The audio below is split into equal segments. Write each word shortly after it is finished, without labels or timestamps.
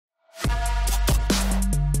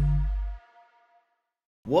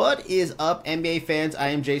What is up, NBA fans? I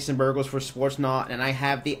am Jason Burgos for Sportsnaut, and I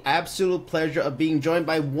have the absolute pleasure of being joined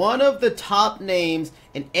by one of the top names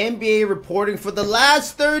in NBA reporting for the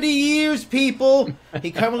last 30 years, people.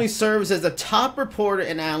 He currently serves as a top reporter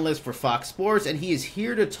and analyst for Fox Sports, and he is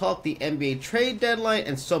here to talk the NBA trade deadline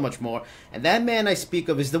and so much more. And that man I speak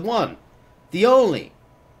of is the one, the only,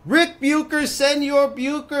 Ric Bucher, Senor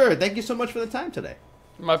Bucher. Thank you so much for the time today.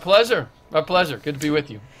 My pleasure. My pleasure. Good to be with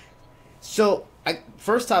you. So,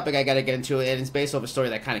 first topic I got to get into, and it's based off a story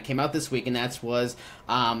that kind of came out this week, and that was,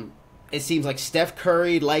 it seems like Steph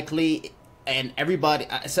Curry likely, and everybody,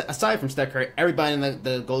 aside from Steph Curry, everybody in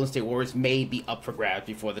the Golden State Warriors may be up for grabs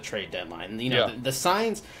before the trade deadline. You know, the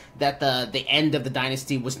signs that the end of the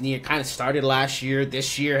dynasty was near kind of started last year.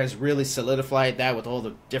 This year has really solidified that with all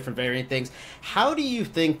the different variant things. How do you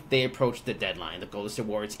think they approach the deadline, the Golden State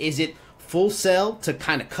Warriors? Is it full sell to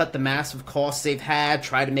kind of cut the massive costs they've had,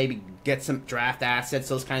 try to maybe get some draft assets,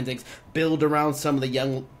 those kinds of things, build around some of the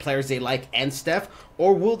young players they like and Steph?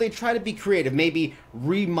 Or will they try to be creative, maybe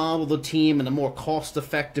remodel the team in a more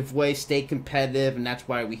cost-effective way, stay competitive, and that's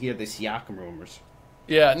why we hear the Siakam rumors?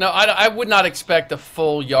 Yeah, no, I would not expect a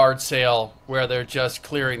full yard sale where they're just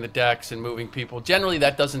clearing the decks and moving people. Generally,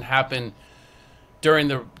 that doesn't happen during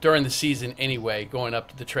the season anyway, going up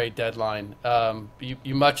to the trade deadline.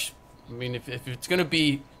 If it's going to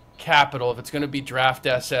be capital, if it's going to be draft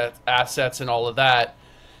assets and all of that,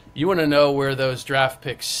 you want to know where those draft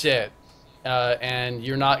picks sit, and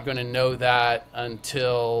you're not going to know that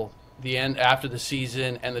until the end, after the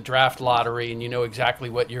season and the draft lottery, and you know exactly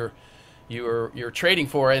what you're trading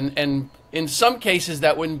for. And in some cases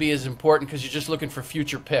that wouldn't be as important because you're just looking for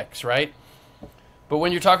future picks, right? But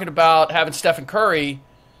when you're talking about having Stephen Curry,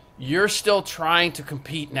 you're still trying to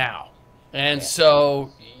compete now. And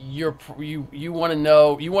so you want to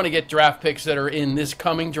know, you want to get draft picks that are in this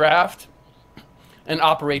coming draft and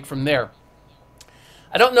operate from there.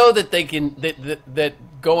 I don't know that they can that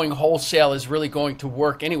going wholesale is really going to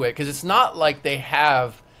work anyway, because it's not like they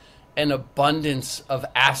have an abundance of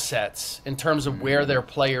assets in terms of where their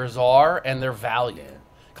players are and their value.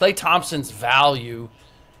 Klay Thompson's value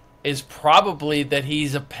is probably that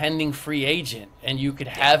he's a pending free agent, and you could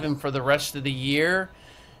have him for the rest of the year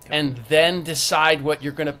and then decide what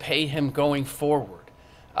you're going to pay him going forward.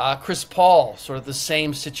 Chris Paul, sort of the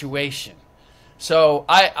same situation. So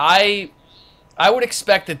I would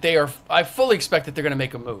expect that I fully expect that they're going to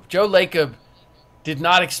make a move. Joe Lacob did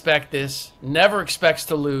not expect this, never expects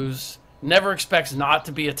to lose, never expects not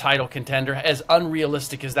to be a title contender, as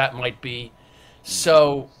unrealistic as that might be.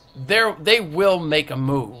 So they will make a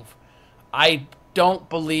move. I don't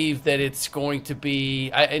believe that it's going to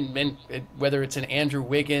be, and whether it's an Andrew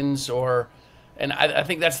Wiggins and I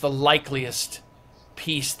think that's the likeliest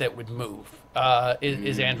piece that would move,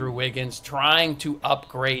 is Andrew Wiggins trying to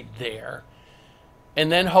upgrade there.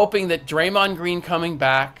 And then hoping that Draymond Green coming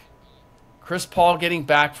back, Chris Paul getting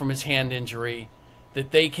back from his hand injury,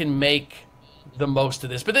 that they can make the most of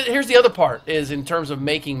this. But here's the other part, is in terms of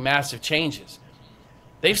making massive changes.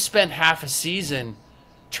 They've spent half a season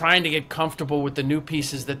trying to get comfortable with the new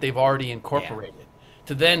pieces that they've already incorporated.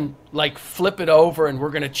 To then flip it over and we're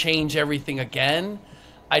going to change everything again,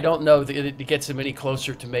 I don't know that it gets them any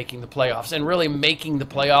closer to making the playoffs. And really making the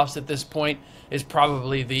playoffs at this point is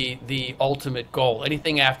probably the ultimate goal.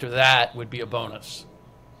 Anything after that would be a bonus.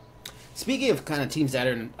 Speaking of kind of teams that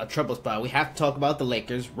are in a trouble spot, we have to talk about the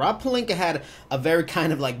Lakers. Rob Pelinka had a very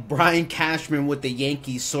kind of like Brian Cashman with the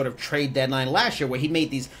Yankees sort of trade deadline last year, where he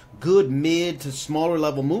made these good mid to smaller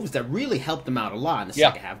level moves that really helped them out a lot in the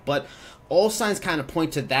second half. But all signs kind of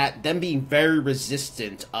point to that, them being very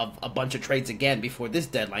resistant of a bunch of trades again before this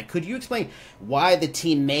deadline. Could you explain why the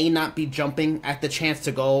team may not be jumping at the chance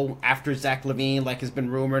to go after Zach LaVine, like has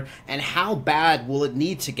been rumored, and how bad will it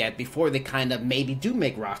need to get before they kind of maybe do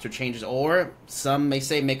make roster changes, or some may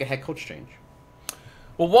say make a head coach change?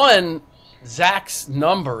 Well, one, Zach's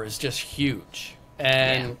number is just huge,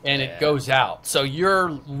 and it goes out. So you're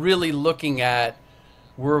really looking at,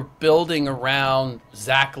 we're building around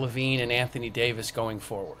Zach LaVine and Anthony Davis going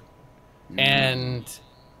forward. And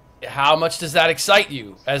how much does that excite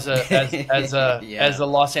you as a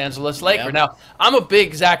Los Angeles Laker? Now, I'm a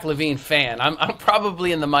big Zach LaVine fan. I'm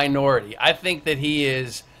probably in the minority. I think that he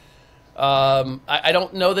is I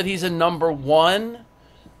don't know that he's a number one,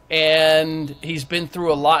 and he's been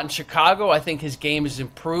through a lot in Chicago. I think his game has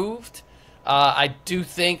improved. I do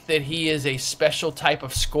think that he is a special type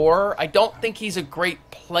of scorer. I don't think he's a great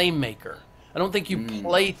playmaker. I don't think you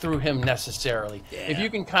play through him necessarily. If you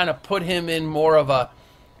can kind of put him in more of a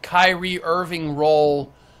Kyrie Irving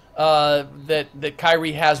role that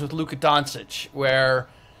Kyrie has with Luka Doncic, where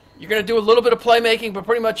You're going to do a little bit of playmaking, but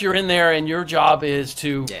pretty much you're in there, and your job is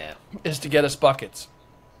to get us buckets.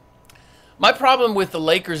 My problem with the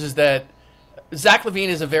Lakers is that Zach LaVine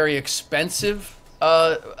is a very expensive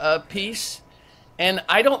piece, and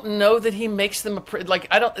I don't know that he makes them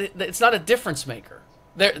it's not a difference maker.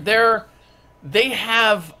 They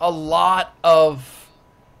have a lot of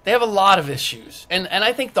issues, and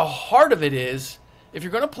I think the heart of it is if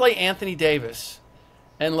you're going to play Anthony Davis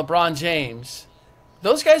and LeBron James,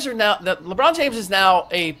 those guys are now. LeBron James is now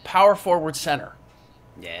a power forward center.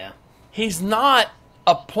 Yeah, he's not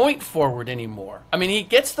a point forward anymore. I mean, he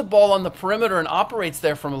gets the ball on the perimeter and operates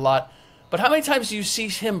there from a lot, but how many times do you see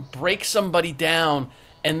him break somebody down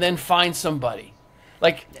and then find somebody?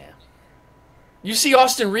 Like, you see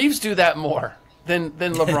Austin Reeves do that more than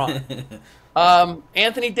LeBron.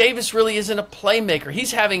 Anthony Davis really isn't a playmaker.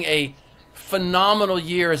 He's having a phenomenal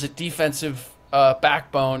year as a defensive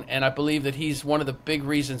backbone, and I believe that he's one of the big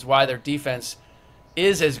reasons why their defense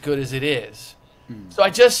is as good as it is. So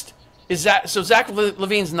Zach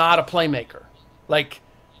LaVine's not a playmaker. Like,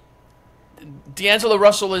 D'Angelo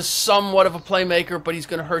Russell is somewhat of a playmaker, but he's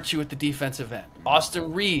going to hurt you at the defensive end.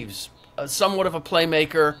 Austin Reeves, somewhat of a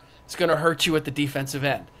playmaker, is going to hurt you at the defensive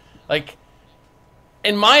end. Like,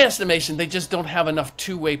 in my estimation, they just don't have enough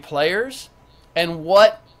two-way players. And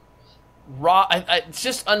it's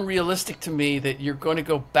just unrealistic to me that you're going to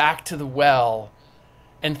go back to the well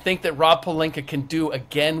and think that Rob Pelinka can do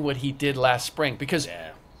again what he did last spring. Because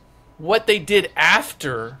what they did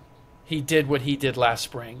after he did what he did last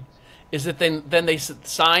spring is that then they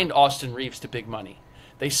signed Austin Reeves to big money.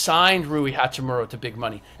 They signed Rui Hachimura to big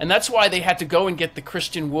money. And that's why they had to go and get the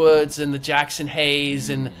Christian Woods and the Jackson Hayes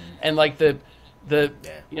and like the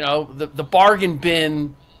bargain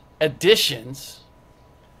bin additions.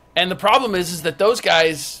 And the problem is that those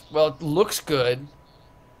guys, well, it looks good.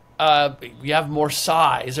 We have more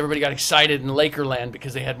size. Everybody got excited in Lakerland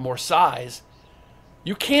because they had more size.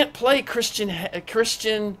 You can't play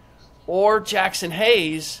Christian or Jackson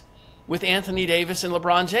Hayes with Anthony Davis and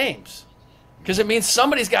LeBron James because it means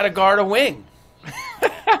somebody's got to guard a wing.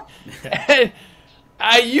 And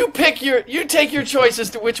you take your choice as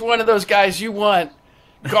to which one of those guys you want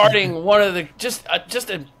guarding one of the just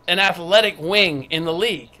an athletic wing in the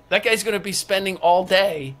league. That guy's going to be spending all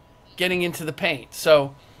day getting into the paint.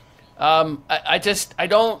 So I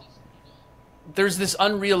don't. There's this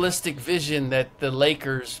unrealistic vision that the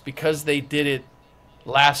Lakers, because they did it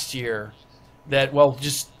last year, that Rob,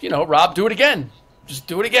 do it again. Just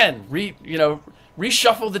do it again.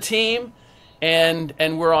 Reshuffle the team, and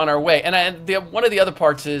we're on our way. And one of the other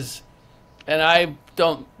parts is, and I'm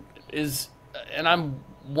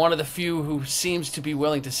one of the few who seems to be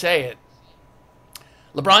willing to say it.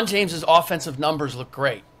 LeBron James's offensive numbers look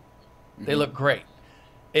great. They look great.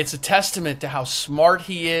 It's a testament to how smart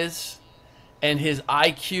he is and his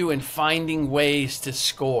IQ in finding ways to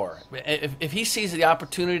score. If he sees the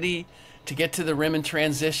opportunity to get to the rim in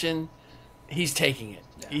transition, he's taking it.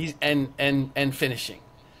 He's and finishing.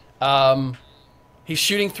 He's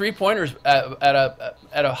shooting 3-pointers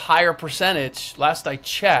at a higher percentage. Last I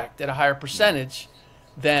checked, at a higher percentage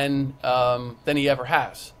than he ever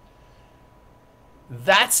has.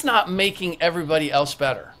 That's not making everybody else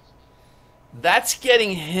better. That's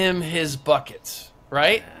getting him his buckets,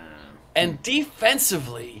 right? And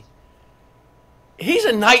defensively, he's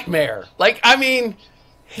a nightmare. Like, I mean,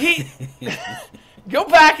 go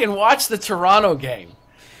back and watch the Toronto game.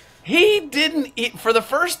 He didn't eat for the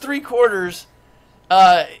first 3 quarters.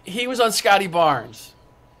 He was on Scotty Barnes.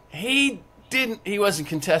 He wasn't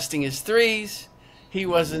contesting his threes. He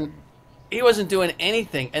wasn't doing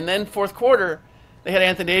anything. And then fourth quarter, they had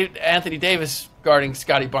Anthony Davis guarding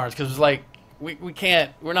Scotty Barnes because it was like,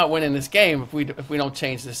 we're not winning this game if we don't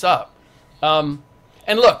change this up. And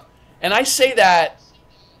look, and I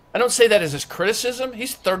don't say that as his criticism.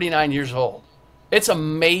 He's 39 years old. It's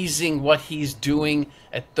amazing what he's doing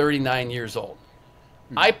at 39 years old.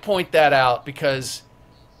 I point that out because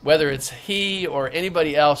whether it's he or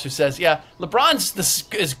anybody else who says, yeah, LeBron's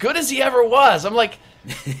as good as he ever was, I'm like,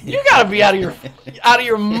 you got to be out of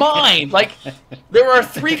your mind. Like, there are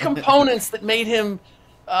 3 components that made him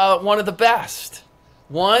one of the best.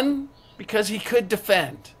 1, because he could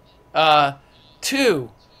defend.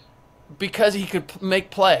 2, because he could make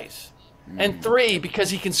plays. And 3, because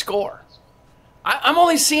he can score. I'm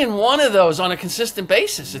only seeing one of those on a consistent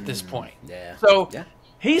basis at this point. Yeah. So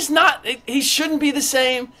he shouldn't be the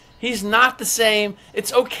same. He's not the same.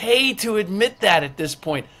 It's okay to admit that at this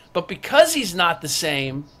point. But because he's not the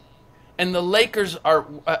same, and the Lakers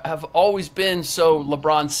have always been so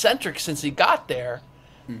LeBron-centric since he got there,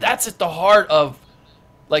 that's at the heart of,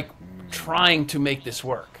 like, trying to make this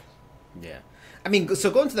work. Yeah. I mean, so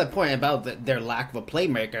going to that point about their lack of a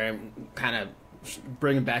playmaker and kind of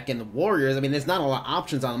bringing back in the Warriors, I mean, there's not a lot of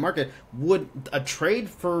options on the market. Would a trade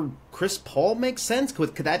for Chris Paul make sense?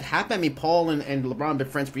 Could that happen? I mean, Paul and LeBron have been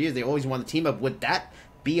friends for years. They always want to team up. Would that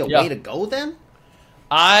be a way to go then?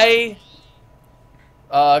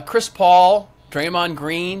 Chris Paul, Draymond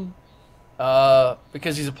Green,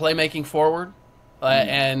 because he's a playmaking forward,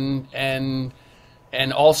 and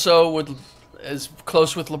also is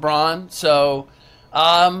close with LeBron. So,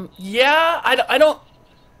 I don't.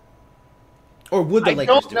 Or would the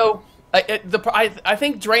Lakers do it? I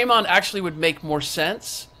think Draymond actually would make more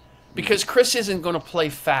sense because Chris isn't going to play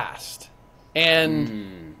fast,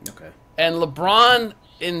 and LeBron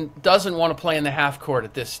doesn't want to play in the half court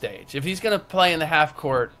at this stage. If he's going to play in the half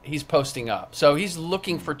court, he's posting up, so he's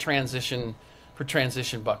looking for transition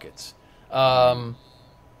buckets. I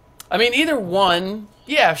mean, either one,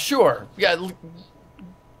 yeah, sure, yeah,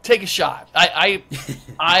 take a shot. I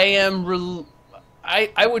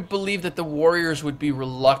would believe that the Warriors would be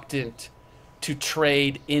reluctant to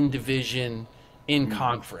trade in division, in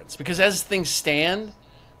conference, because as things stand,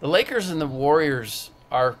 the Lakers and the Warriors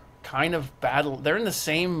are kind of they're in the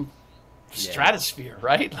same stratosphere,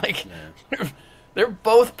 right? Like they're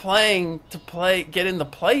both playing to get in the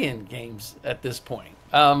play-in games at this point.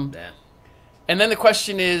 And then the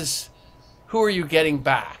question is, who are you getting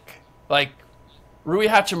back? Like Rui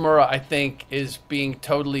Hachimura, I think, is being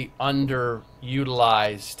totally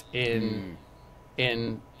underutilized in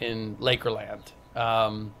Lakerland.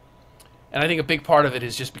 And I think a big part of it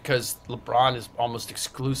is just because LeBron is almost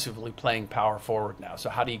exclusively playing power forward now. So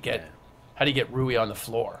how do you get Rui on the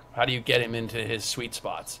floor? How do you get him into his sweet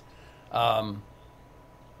spots?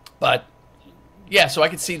 But yeah, so I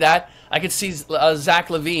could see that. I could see Zach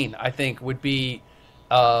LaVine. I think would be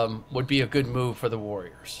a good move for the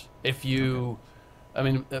Warriors. If you, I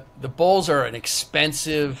mean, the Bulls are an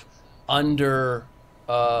expensive,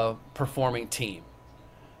 performing team.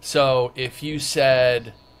 So if you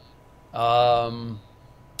said, we'll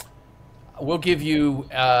give you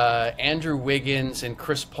Andrew Wiggins and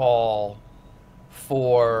Chris Paul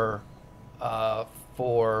for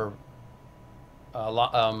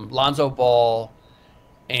Lonzo Ball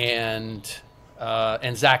and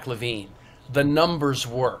Zach LaVine, the numbers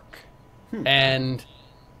work. And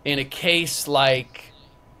in a case like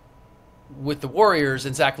with the Warriors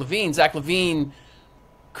and Zach LaVine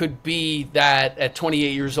could be that at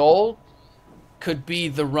 28 years old, could be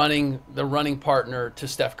the running partner to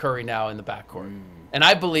Steph Curry now in the backcourt. And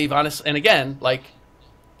I believe, honestly, and again, like,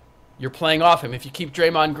 you're playing off him. If you keep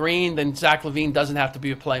Draymond Green, then Zach LaVine doesn't have to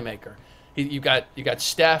be a playmaker. You got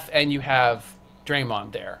Steph and you have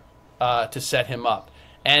Draymond there to set him up.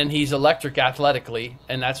 And he's electric athletically,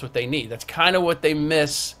 and that's what they need. That's kind of what they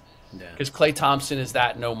miss, because Klay Thompson is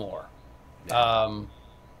that no more.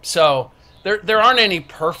 So there aren't any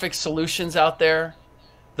perfect solutions out there.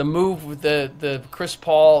 The move with the Chris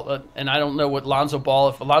Paul, and I don't know what Lonzo Ball,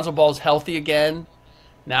 if Lonzo Ball is healthy again,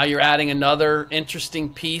 now you're adding another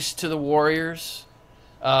interesting piece to the Warriors.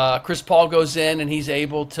 Chris Paul goes in and he's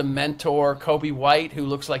able to mentor Kobe White, who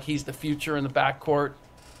looks like he's the future in the backcourt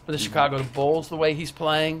for the Chicago Bulls, the way he's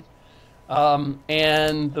playing.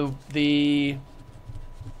 And the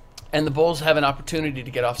Bulls have an opportunity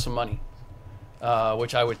to get off some money,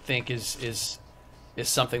 which I would think is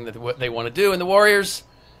something that they want to do. And the Warriors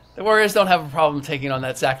don't have a problem taking on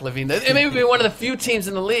that Zach LaVine. It may be one of the few teams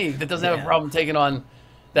in the league that doesn't have a problem taking on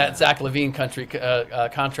that Zach LaVine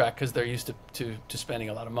contract, because they're used to spending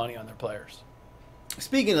a lot of money on their players.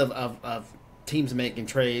 Speaking of teams making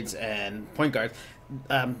trades and point guards,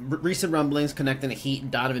 recent rumblings connecting the Heat and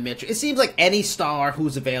Donovan Mitchell. It seems like any star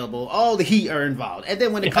who's available, the Heat are involved. And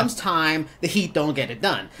then when it comes time, the Heat don't get it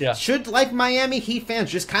done. Yeah. Should, like, Miami Heat fans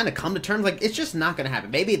just kind of come to terms, like, it's just not going to happen.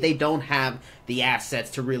 Maybe they don't have the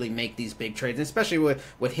assets to really make these big trades, and especially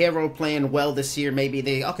with Hero playing well this year. Maybe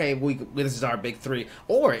this is our big three.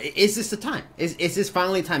 Or is this the time? Is this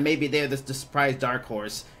finally time? Maybe they're the surprise dark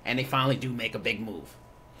horse, and they finally do make a big move.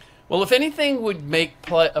 Well, if anything would make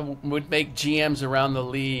GMs around the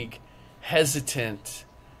league hesitant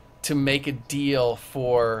to make a deal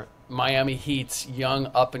for Miami Heat's young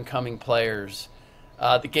up-and-coming players,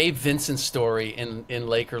 the Gabe Vincent story in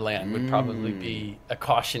Lakerland would probably be a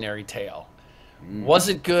cautionary tale.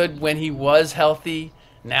 Wasn't good when he was healthy.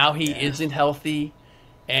 Now he isn't healthy,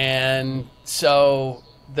 and so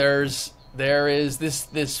there is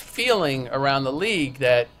this feeling around the league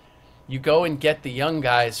that you go and get the young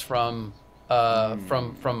guys from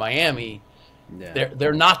Miami.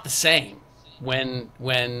 They're not the same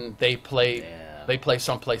when they play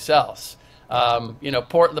someplace else. The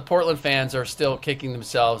Portland fans are still kicking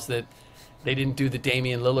themselves that they didn't do the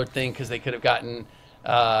Damian Lillard thing because they could have gotten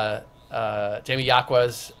Jamie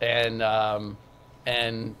Yaquez and a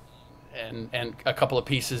couple of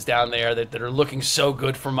pieces down there that are looking so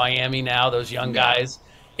good for Miami now, those young guys,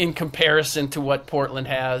 in comparison to what Portland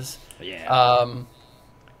has. Yeah.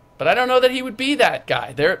 But I don't know that he would be that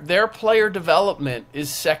guy. Their player development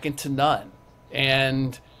is second to none.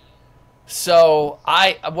 And so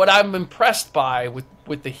what I'm impressed by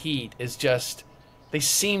with the Heat is just they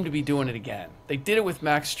seem to be doing it again. They did it with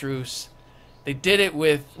Max Strus. They did it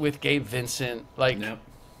with Gabe Vincent.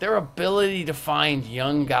 Their ability to find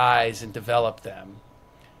young guys and develop them.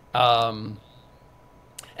 And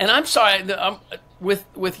I'm sorry,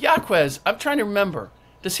 with Yaquez, I'm trying to remember.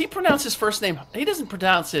 Does he pronounce his first name? He doesn't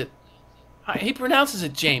pronounce it. He pronounces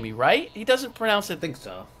it Jamie, right? He doesn't pronounce it. I think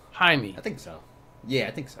so. Jaime. I think so. Yeah,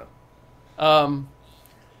 I think so.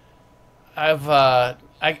 I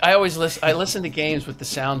always listen. I listen to games with the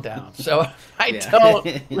sound down, so I don't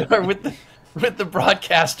with the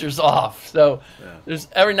broadcasters off. So there's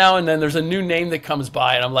every now and then there's a new name that comes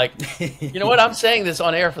by, and I'm like, you know what? I'm saying this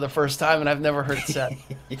on air for the first time, and I've never heard it said.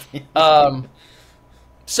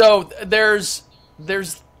 So there's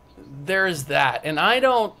that, and I'm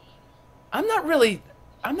not really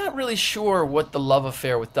sure what the love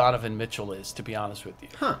affair with Donovan Mitchell is, to be honest with you.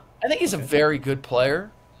 Huh. I think he's a very good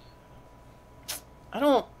player. I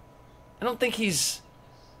don't think he's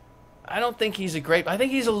a great. I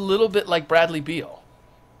think he's a little bit like Bradley Beal,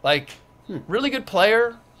 really good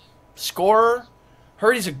player, scorer.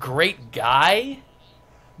 Heard he's a great guy,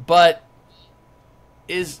 but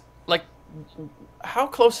how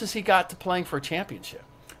close has he got to playing for a championship?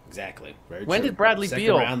 Exactly. Very when true. did Bradley Second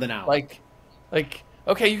Beal round and out.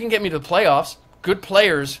 Okay, you can get me to the playoffs. Good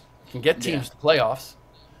players can get teams to playoffs,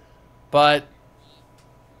 but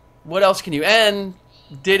what else can you? And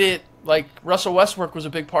did it Russell Westbrook was a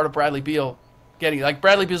big part of Bradley Beal getting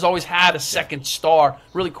Bradley Beal's always had a second star,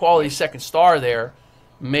 really quality second star there.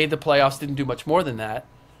 Made the playoffs, didn't do much more than that.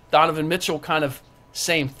 Donovan Mitchell kind of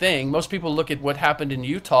same thing. Most people look at what happened in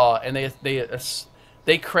Utah and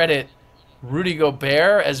they credit Rudy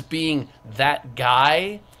Gobert as being that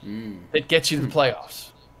guy that gets you to the playoffs.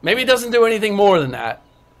 Maybe he doesn't do anything more than that,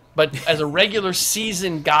 but as a regular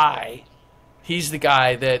season guy, he's the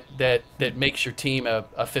guy that makes your team a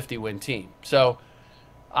 50-win team. So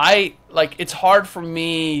it's hard for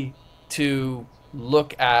me to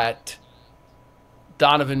look at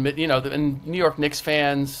Donovan, and New York Knicks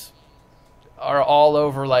fans are all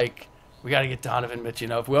over we got to get Donovan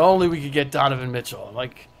Mitchell. If we could get Donovan Mitchell. I'm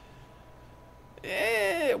like,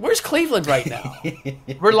 where's Cleveland right now?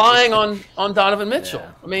 Relying on Donovan Mitchell.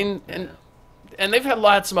 Yeah. I mean, and they've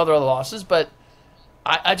had some other losses, but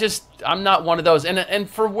I'm not one of those. And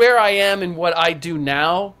for where I am and what I do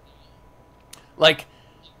now,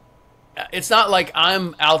 it's not like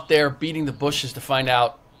I'm out there beating the bushes to find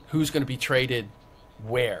out who's going to be traded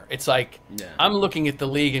where. It's I'm looking at the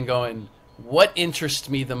league and going, what interests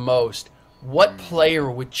me the most? What player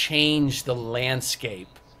would change the landscape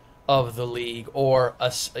of the league or a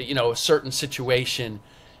certain situation?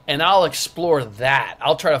 And I'll explore that.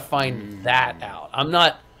 I'll try to find that out. I'm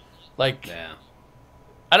not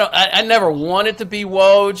I never wanted to be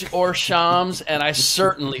Woj or Shams, and I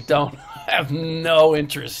certainly don't have no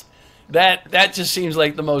interest. That just seems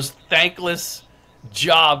like the most thankless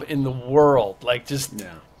job in the world.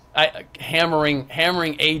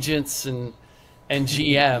 Hammering agents and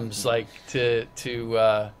GMs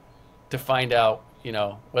to find out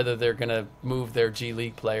whether they're going to move their G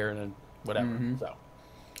League player and whatever. So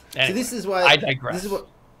anyway, so this is why I digress.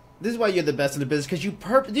 This is why you're the best in the business, because you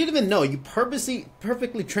didn't even know. You perfectly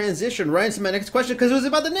transitioned right into my next question, because it was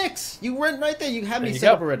about the Knicks. You went right there. You had me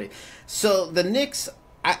set up already. So the Knicks,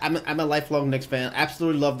 I'm a lifelong Knicks fan.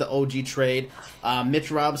 Absolutely love the OG trade.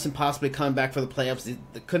 Mitch Robinson possibly coming back for the playoffs.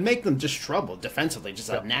 It could make them just trouble defensively, just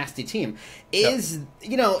a nasty team. Is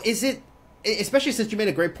it, especially since you made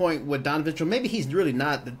a great point with Donovan Mitchell, maybe he's really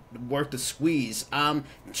not worth the squeeze.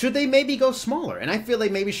 Should they maybe go smaller? And I feel they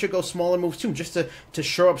maybe should go smaller moves too, just to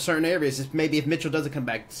shore up certain areas. If Mitchell doesn't come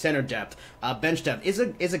back, center depth, bench depth.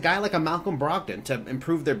 Is a guy like a Malcolm Brogdon to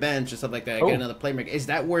improve their bench and stuff like that, get another playmaker. Is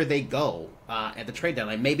that where they go at the trade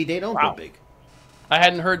deadline? Maybe they don't go big. I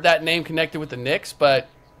hadn't heard that name connected with the Knicks, but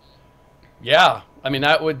yeah, I mean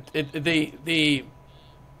that would I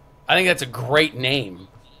think that's a great name.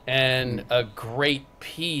 And a great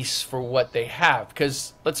piece for what they have.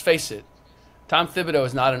 Because, let's face it, Tom Thibodeau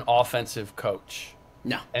is not an offensive coach.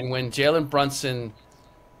 No. And when Jalen Brunson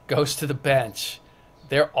goes to the bench,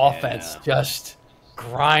 their offense just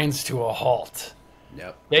grinds to a halt.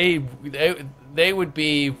 Yep. They would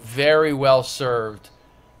be very well served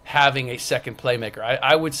having a second playmaker.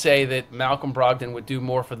 I would say that Malcolm Brogdon would do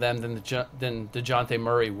more for them than DeJounte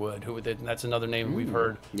Murray would, and that's another name we've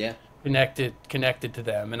heard connected to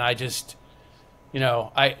them. And I just,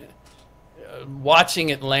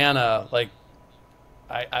 watching Atlanta, like,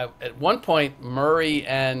 I at one point Murray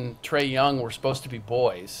and Trae Young were supposed to be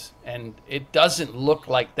boys, and it doesn't look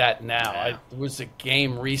like that now. Yeah. It was a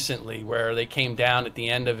game recently where they came down at the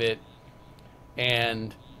end of it,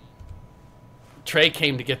 and Trae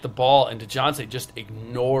came to get the ball, and DeJounte just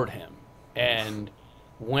ignored him and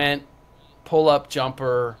went pull-up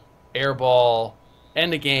jumper, air ball,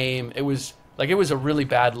 end the game. It was a really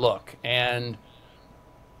bad look. And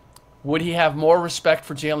would he have more respect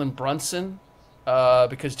for Jalen Brunson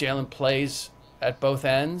because Jalen plays at both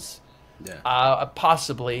ends? Yeah.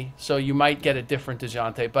 Possibly. So you might get a different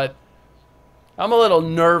DeJounte. But I'm a little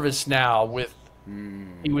nervous now with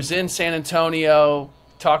he was in San Antonio,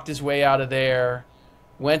 talked his way out of there,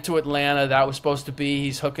 went to Atlanta. That was supposed to be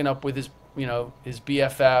he's hooking up with his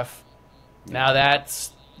BFF. Now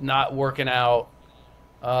that's not working out.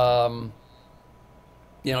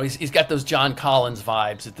 He's got those John Collins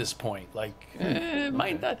vibes at this point. Like,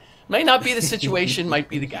 might not be the situation, might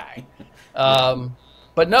be the guy.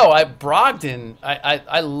 But no, Brogdon,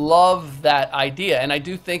 I love that idea, and I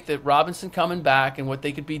do think that Robinson coming back and what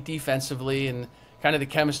they could be defensively and kind of the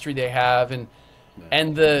chemistry they have, and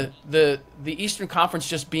the Eastern Conference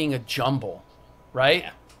just being a jumble, right?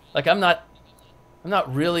 Yeah. Like I'm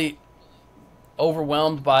not really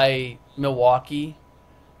overwhelmed by Milwaukee.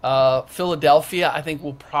 Philadelphia, I think,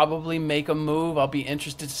 will probably make a move. I'll be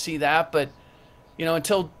interested to see that. But,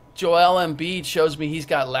 until Joel Embiid shows me he's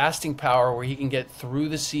got lasting power where he can get through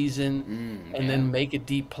the season and then make a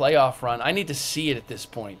deep playoff run, I need to see it at this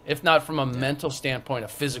point. If not from a mental standpoint, a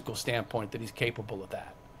physical standpoint, that he's capable of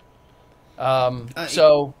that.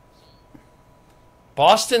 So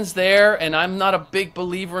Boston's there, and I'm not a big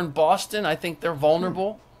believer in Boston. I think they're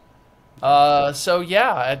vulnerable. So,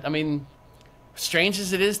 yeah, I mean, strange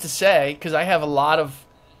as it is to say, because I have a lot of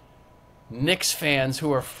Knicks fans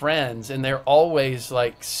who are friends, and they're always,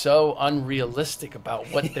 like, so unrealistic about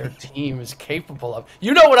what their team is capable of.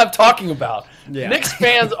 You know what I'm talking about. Yeah. Knicks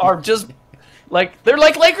fans are just, like, they're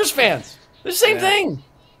like Lakers fans. They're the same thing.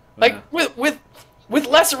 Like, with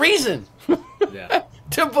less reason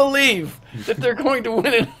to believe that they're going to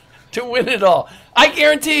win it all. I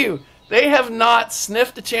guarantee you, they have not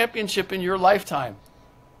sniffed a championship in your lifetime.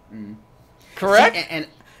 Correct? See,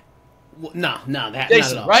 no, that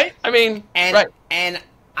Jason, not at all. Right? I mean, right. And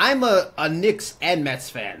I'm a Knicks and Mets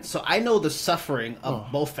fan, so I know the suffering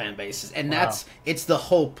of both fan bases, and it's the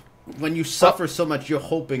hope. When you suffer so much, you're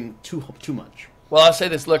hoping too much. Well, I'll say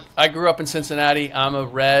this. Look, I grew up in Cincinnati. I'm a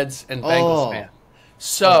Reds and Bengals fan.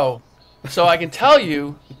 So I can tell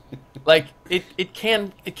you, like, it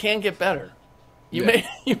can get better. You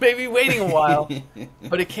may be waiting a while,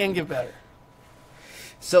 but it can get better.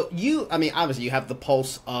 So obviously you have the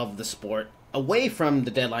pulse of the sport. Away from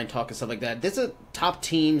the deadline talk and stuff like that, there's top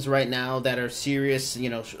teams right now that are serious,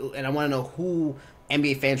 and I want to know who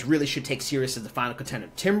NBA fans really should take serious as the final contender.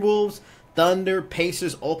 Timberwolves, Thunder,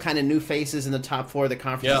 Pacers, all kind of new faces in the top four of the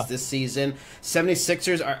conferences this season.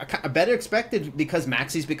 76ers are better expected because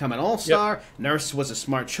Maxi's become an all-star. Yep. Nurse was a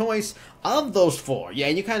smart choice. Of those four,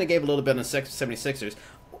 and you kind of gave a little bit on the 76ers,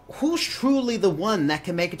 who's truly the one that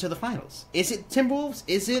can make it to the finals? Is it Timberwolves?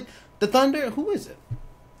 Is it the Thunder? Who is it?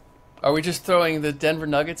 Are we just throwing the Denver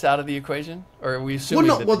Nuggets out of the equation? Or are we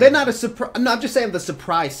assuming they're not a surprise. No, I'm just saying the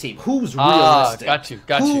surprise team. Who's realistic? Got you.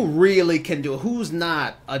 Who really can do it? Who's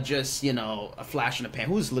not just, a flash in the pan?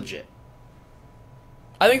 Who's legit?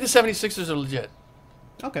 I think the 76ers are legit.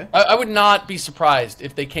 Okay. I would not be surprised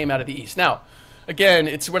if they came out of the East. Now, again,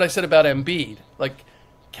 it's what I said about Embiid. Like,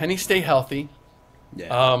 can he stay healthy?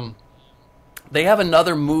 Yeah. They have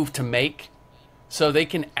another move to make, so they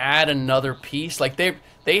can add another piece. Like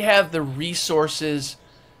they have the resources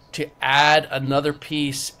to add another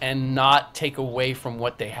piece and not take away from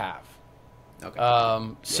what they have.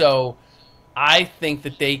 Okay. So I think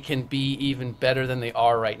that they can be even better than they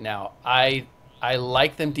are right now. I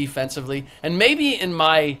like them defensively, and maybe in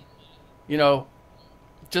my,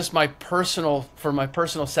 just my personal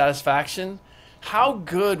satisfaction. How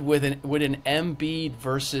good would an Embiid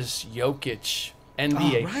versus Jokic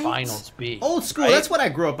NBA Finals be? Old school. Right? That's what I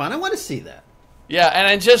grew up on. I want to see that. Yeah, and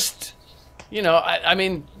I just,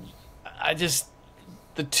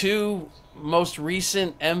 the two most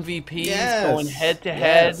recent MVPs going head to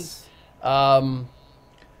head.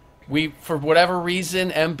 for whatever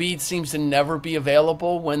reason, Embiid seems to never be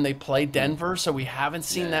available when they play Denver, so we haven't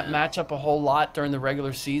seen that matchup a whole lot during the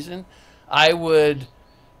regular season. I would,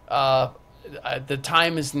 the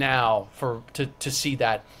time is now to see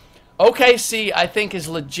that. OKC, I think, is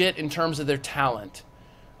legit in terms of their talent,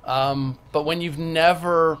 but when you've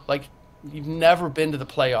never been to the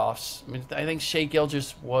playoffs. I mean, I think Shai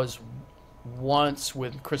Gilgeous was once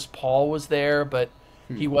when Chris Paul was there, but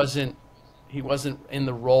he wasn't in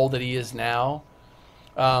the role that he is now.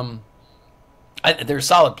 They're a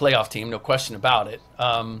solid playoff team, no question about it.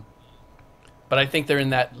 But I think they're in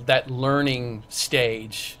that learning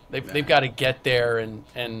stage. They've got to get there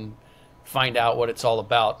and find out what it's all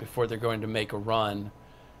about before they're going to make a run.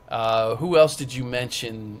 Who else did you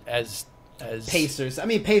mention as Pacers? I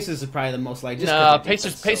mean, Pacers is probably the most likely. No,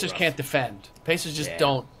 Pacers can't defend. Pacers just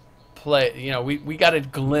don't play. You know, we got a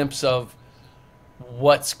glimpse of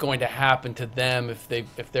what's going to happen to them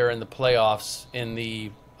if they're in the playoffs in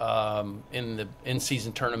the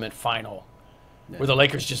in-season tournament final, where the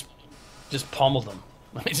Lakers just pummeled them.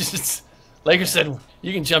 I mean, Lakers said,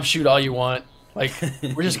 "You can jump shoot all you want. Like,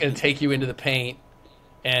 we're just going to take you into the paint,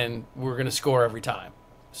 and we're going to score every time."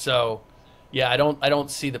 So, yeah, I don't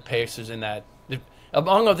see the Pacers in that. I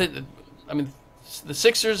mean, the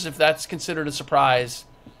Sixers, if that's considered a surprise,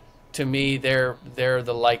 to me, they're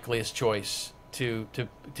the likeliest choice to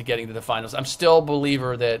getting to the finals. I'm still a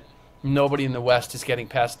believer that nobody in the West is getting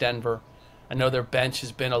past Denver. I know their bench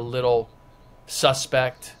has been a little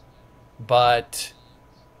suspect, but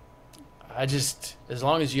as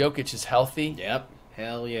long as Jokic is healthy. Yep.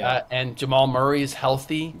 Hell yeah. And Jamal Murray is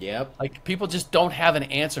healthy. Yep. Like, people just don't have an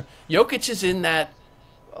answer. Jokic is in that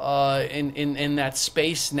in that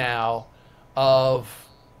space now of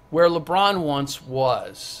where LeBron once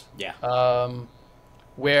was. Yeah.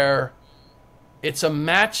 Where it's a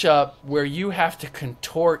matchup where you have to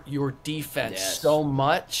contort your defense so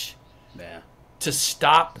much to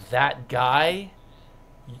stop that guy.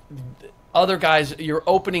 Other guys, you're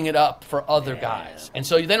opening it up for other guys. And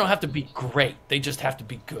so they don't have to be great. They just have to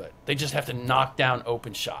be good. They just have to knock down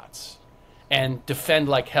open shots and defend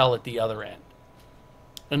like hell at the other end.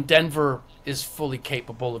 And Denver is fully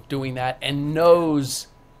capable of doing that and knows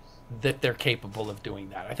that they're capable of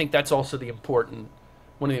doing that. I think that's also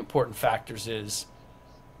one of the important factors is,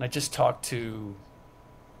 and I just talked to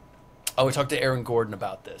Aaron Gordon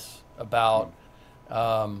about this, about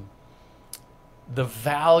the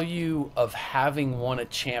value of having won a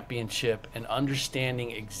championship and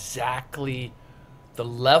understanding exactly the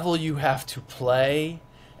level you have to play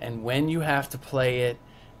and when you have to play it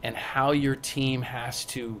and how your team has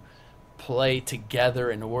to play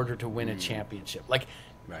together in order to win a championship. Like,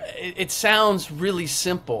 it sounds really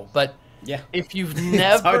simple, but if you've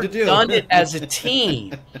never done it as a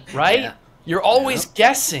team, right? You're always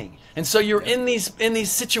guessing. And so you're in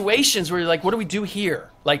these situations where you're like, what do we do here?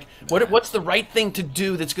 Like, what's the right thing to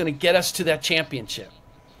do that's going to get us to that championship?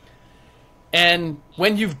 And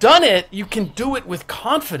when you've done it, you can do it with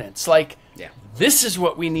confidence. Like, this is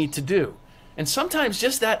what we need to do. And sometimes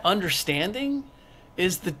just that understanding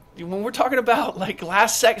is when we're talking about like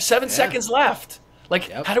last 7 seconds left. Like,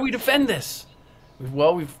 how do we defend this?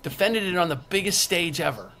 Well, we've defended it on the biggest stage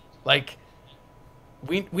ever. Like,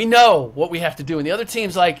 we know what we have to do. And the other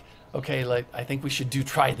team's like, okay, like, I think we should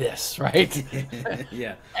try this, right?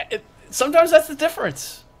 Sometimes that's the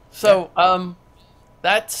difference. So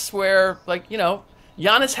that's where, like,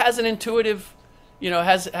 Giannis has an intuitive,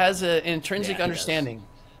 has an intrinsic understanding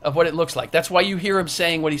of what it looks like. That's why you hear him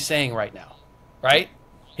saying what he's saying right now, right?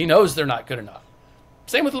 He knows they're not good enough.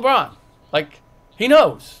 Same with LeBron. Like, he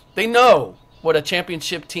knows. They know what a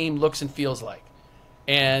championship team looks and feels like.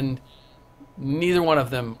 And neither one of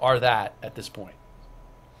them are that at this point.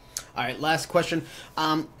 All right, last question.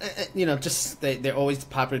 Just they're always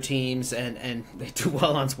popular teams, and they do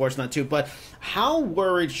well on Sportsnaut too. But how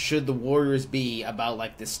worried should the Warriors be about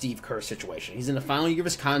like the Steve Kerr situation? He's in the final year of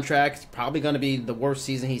his contract. It's probably going to be the worst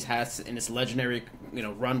season he's had in his legendary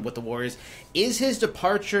run with the Warriors. Is his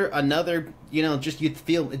departure another? Just you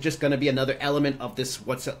feel it's just going to be another element of this?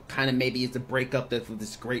 What's kind of maybe is the breakup of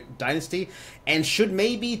this great dynasty? And should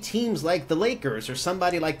maybe teams like the Lakers or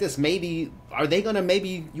somebody like this are they going to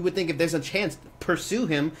you would think if there's a chance pursue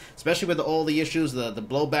him, especially with all the issues, the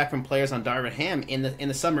blowback from players on Darvin Ham in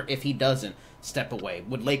the summer if he doesn't step away?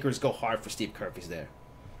 Would Lakers go hard for Steve Kerr if he's there?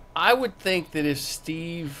 I would think that if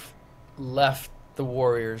Steve left the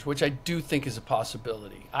Warriors, which I do think is a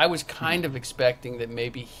possibility, I was kind of expecting that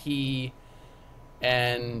maybe he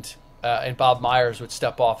and Bob Myers would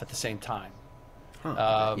step off at the same time.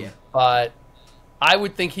 But I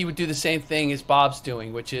would think he would do the same thing as Bob's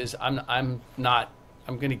doing, which is I'm not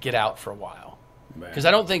gonna get out for a while, Right. because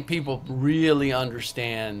I don't think people really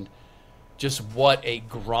understand just what a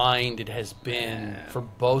grind it has been for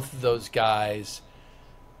both of those guys.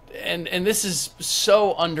 And this is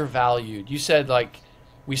so undervalued. You said, like,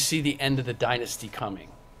 we see the end of the dynasty coming.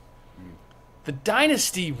 The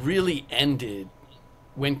dynasty really ended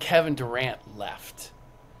when Kevin Durant left.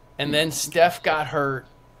 And then Steph got hurt,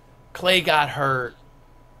 Clay got hurt,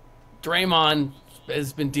 Draymond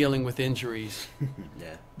has been dealing with injuries.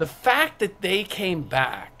 Yeah. The fact that they came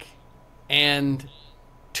back and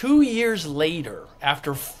 2 years later,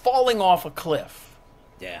 after falling off a cliff,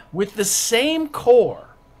 Yeah. with the same core,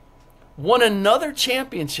 won another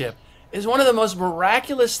championship is one of the most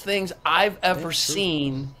miraculous things I've ever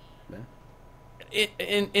seen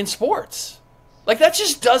in sports. Like, that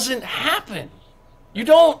just doesn't happen. You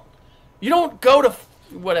don't go to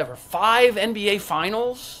whatever 5 NBA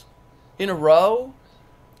finals in a row,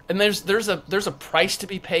 and there's a price to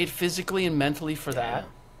be paid physically and mentally for that,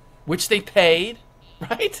 which they paid,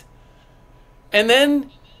 right? And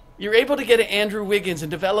then you're able to get an Andrew Wiggins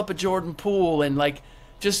and develop a Jordan Poole and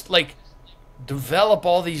just develop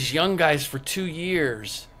all these young guys for 2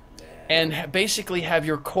 years and basically have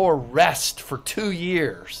your core rest for 2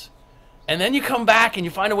 years. And then you come back and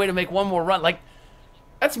you find a way to make one more run. Like,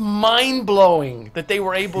 that's mind-blowing that they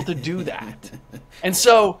were able to do that. And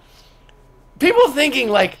so people thinking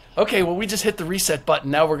like, okay, well, we just hit the reset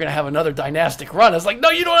button. Now we're going to have another dynastic run. It's like, no,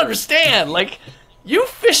 you don't understand. Like, you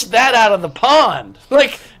fished that out of the pond.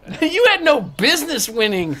 Like, you had no business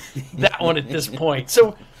winning that one at this point.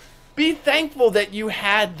 So be thankful that you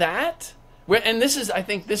had that. And I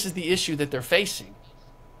think this is the issue that they're facing.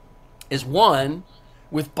 Is one,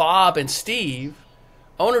 with Bob and Steve,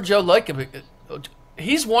 owner Joe Lloyd,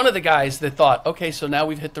 he's one of the guys that thought, okay, so now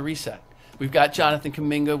we've hit the reset. We've got Jonathan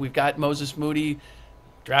Kuminga, we've got Moses Moody,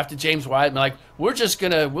 drafted James Wiseman. Like, we'll just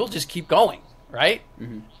keep going, right?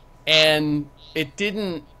 Mm-hmm. And it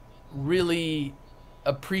didn't really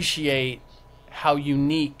appreciate how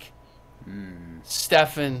unique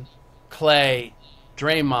Stephen, Clay,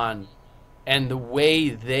 Draymond, and the way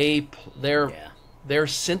their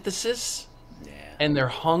synthesis and their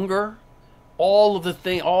hunger, all of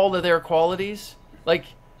their qualities, like,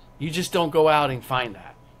 you just don't go out and find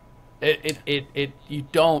that. You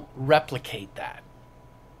don't replicate that.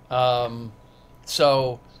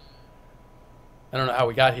 So I don't know how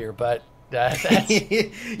we got here, but that's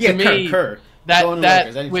yeah, to me, Kerr.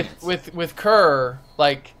 With Kerr,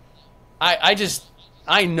 like,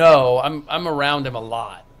 I know I'm around him a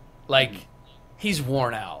lot. Like, he's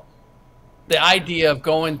worn out. The idea of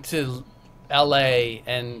going to LA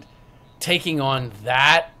and taking on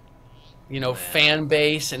that, fan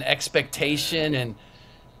base and expectation, and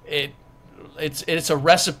it's a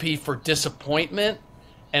recipe for disappointment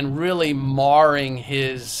and really marring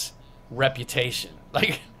his reputation.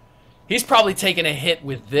 Like, he's probably taken a hit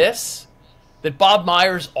with this that Bob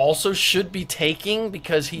Myers also should be taking,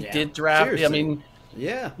 because he did draft. Seriously. I mean,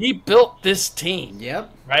 he built this team.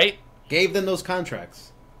 Yep. Right? Gave them those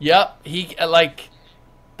contracts. Yep.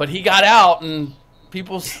 But he got out, and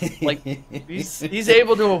people like he's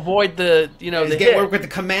able to avoid the work with the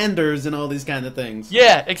Commanders and all these kind of things.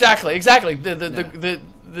 Yeah, exactly. The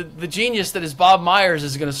genius that is Bob Myers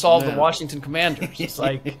is going to solve the Washington Commanders. It's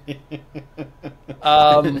like,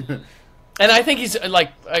 and I think he's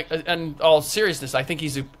in all seriousness, I think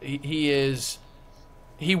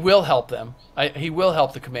he will help them. He will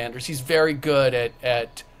help the Commanders. He's very good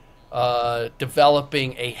at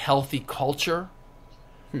developing a healthy culture.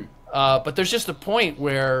 But there's just a point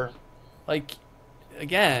where, like,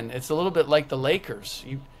 again, it's a little bit like the Lakers.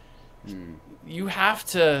 You have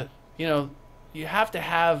to, you have to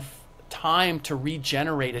have time to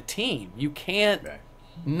regenerate a team. You can't. Right.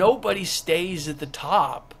 Nobody stays at the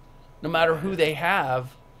top, no matter who they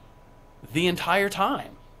have, the entire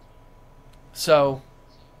time. So,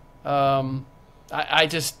 I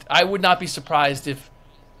would not be surprised if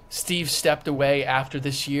Steve stepped away after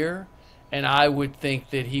this year. And I would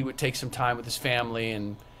think that he would take some time with his family,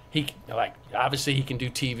 and obviously he can do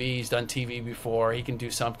TV. He's done TV before. He can do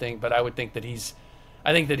something, but I would think that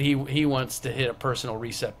he wants to hit a personal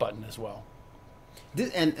reset button as well.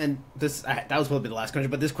 That was probably the last question,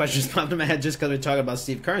 but this question just popped in my head just because we're talking about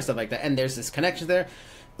Steve Kerr and stuff like that, and there's this connection there.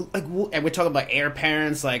 Like, and we're talking about heir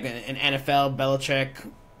parents, like in NFL, Belichick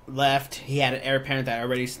left. He had an heir apparent that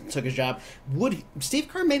already took his job. Would Steve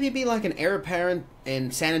Kerr maybe be like an heir apparent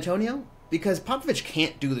in San Antonio? Because Popovich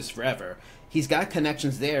can't do this forever. He's got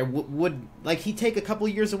connections there. Would he take a couple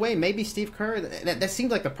of years away? Maybe Steve Kerr. That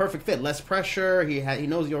seems like the perfect fit. Less pressure. He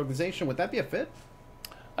knows the organization. Would that be a fit?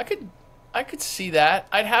 I could I could see that.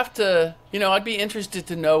 I'd have to, I'd be interested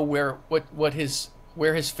to know where his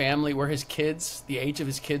family, where his kids, the age of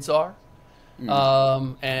his kids are.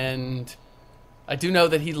 And I do know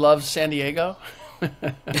that he loves San Diego.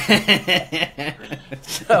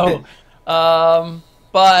 So,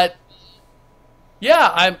 but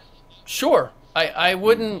yeah, I'm sure. I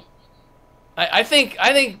wouldn't. I think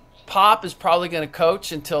Pop is probably going to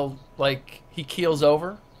coach until like he keels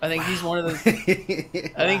over. I think he's one of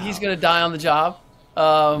the. I think he's going to die on the job,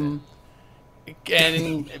 and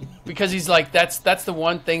because he's like that's the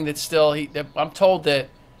one thing that still I'm told that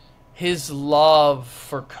his love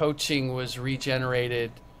for coaching was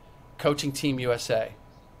regenerated, coaching Team USA.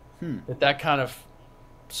 That kind of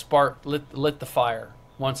lit the fire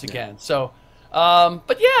once again. So,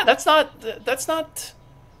 but yeah, that's not.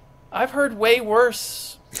 I've heard way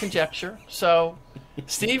worse conjecture. So.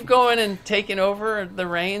 Steve going and taking over the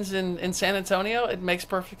reins in San Antonio, it makes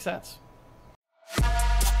perfect sense.